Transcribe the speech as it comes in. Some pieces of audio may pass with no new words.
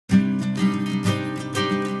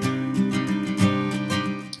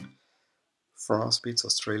France beats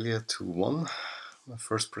Australia 2-1. My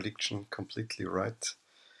first prediction completely right,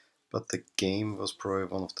 but the game was probably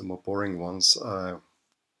one of the more boring ones. So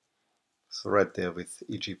right there with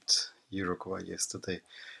Egypt, Uruguay yesterday.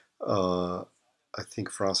 I think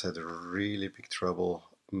France had really big trouble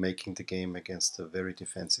making the game against a very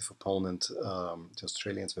defensive opponent. The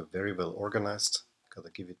Australians were very well organized, gotta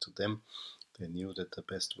give it to them. They knew that the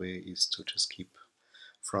best way is to just keep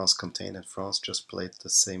France contained, and France just played the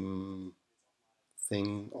same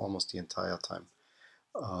thing almost the entire time.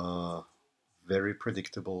 Very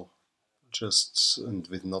predictable, just and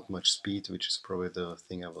with not much speed, which is probably the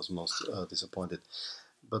thing I was most disappointed.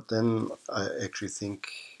 But then I actually think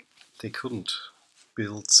they couldn't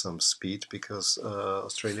build some speed because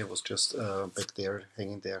Australia was just back there,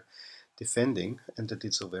 hanging there, defending, and they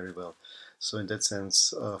did so very well. So in that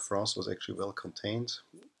sense, France was actually well contained.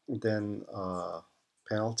 Then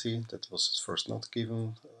penalty that was first not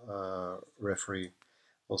given. Referee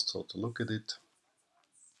was told to look at it.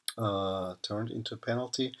 Turned into a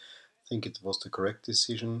penalty. I think it was the correct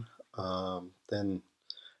decision. Then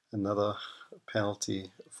another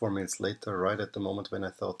penalty 4 minutes later, right at the moment when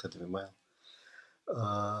I thought that,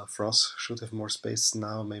 well, France should have more space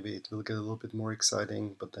now, maybe it will get a little bit more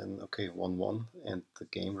exciting, but then, okay, 1-1, and the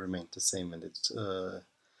game remained the same, and it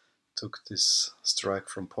took this strike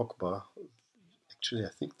from Pogba, actually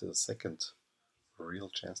I think the second real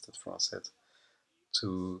chance that France had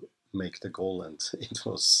to make the goal, and it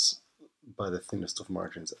was by the thinnest of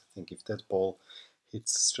margins. I think if that ball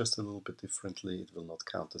hits just a little bit differently, it will not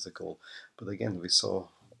count as a goal. But again, we saw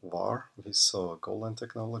VAR, we saw goal line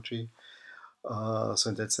technology. So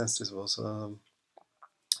in that sense, this was a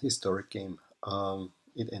historic game.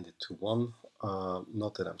 It ended 2-1.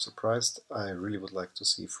 Not that I'm surprised. I really would like to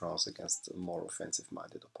see France against a more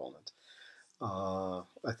offensive-minded opponent.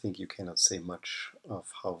 I think you cannot say much of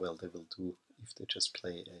how well they will do if they just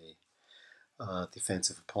play a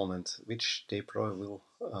defensive opponent, which they probably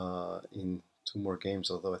will in 2 more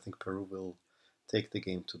games, although I think Peru will take the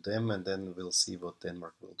game to them, and then we'll see what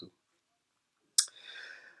Denmark will do.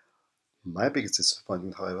 My biggest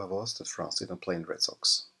disappointment, however, was that France didn't play in Red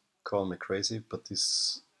Sox. Call me crazy, but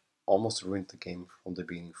this almost ruined the game from the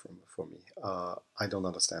beginning for me. I don't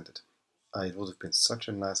understand it. It would have been such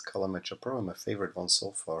a nice color matchup, probably my favorite one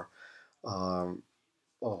so far.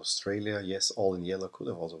 Australia, yes, all in yellow, could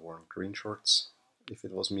have also worn green shorts if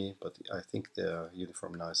it was me, but I think the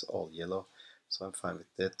uniform now is all yellow, so I'm fine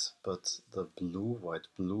with that. But the blue, white,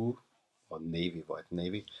 blue, or navy, white,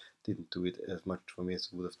 navy, didn't do it as much for me as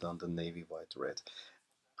it would have done the navy, white, red.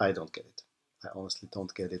 I don't get it. I honestly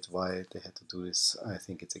don't get it, why they had to do this. I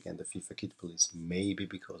think it's again the FIFA kit police, maybe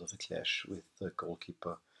because of the clash with the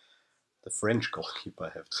goalkeeper, the French goalkeeper, I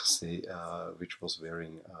have to say, which was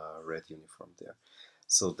wearing a red uniform there.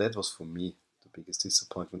 So that was for me the biggest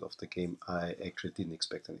disappointment of the game. I actually didn't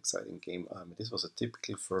expect an exciting game. This was a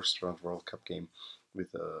typical first round World Cup game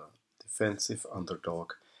with a defensive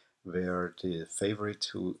underdog where the favorite,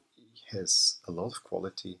 who has a lot of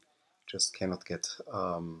quality, just cannot get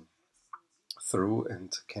through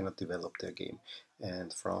and cannot develop their game.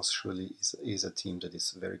 And France surely is a team that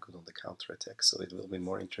is very good on the counter-attack, so it will be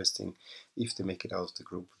more interesting if they make it out of the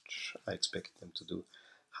group, which I expect them to do,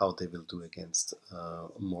 how they will do against a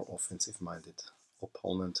more offensive-minded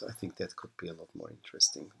opponent. I think that could be a lot more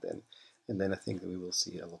interesting then. And then I think that we will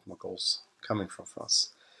see a lot more goals coming from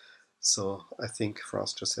France. So I think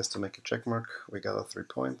France just has to make a check mark. We got our 3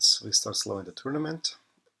 points. We start slow in the tournament.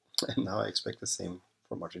 And now I expect the same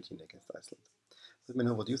from Argentina against Iceland. Let me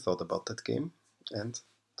know what you thought about that game, and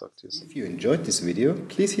talk to you soon. If you enjoyed this video,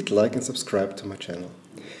 please hit like and subscribe to my channel.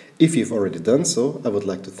 If you've already done so, I would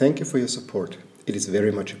like to thank you for your support. It is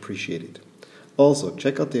very much appreciated. Also,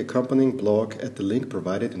 check out the accompanying blog at the link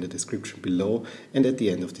provided in the description below and at the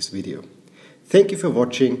end of this video. Thank you for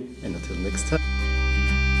watching, and until next time.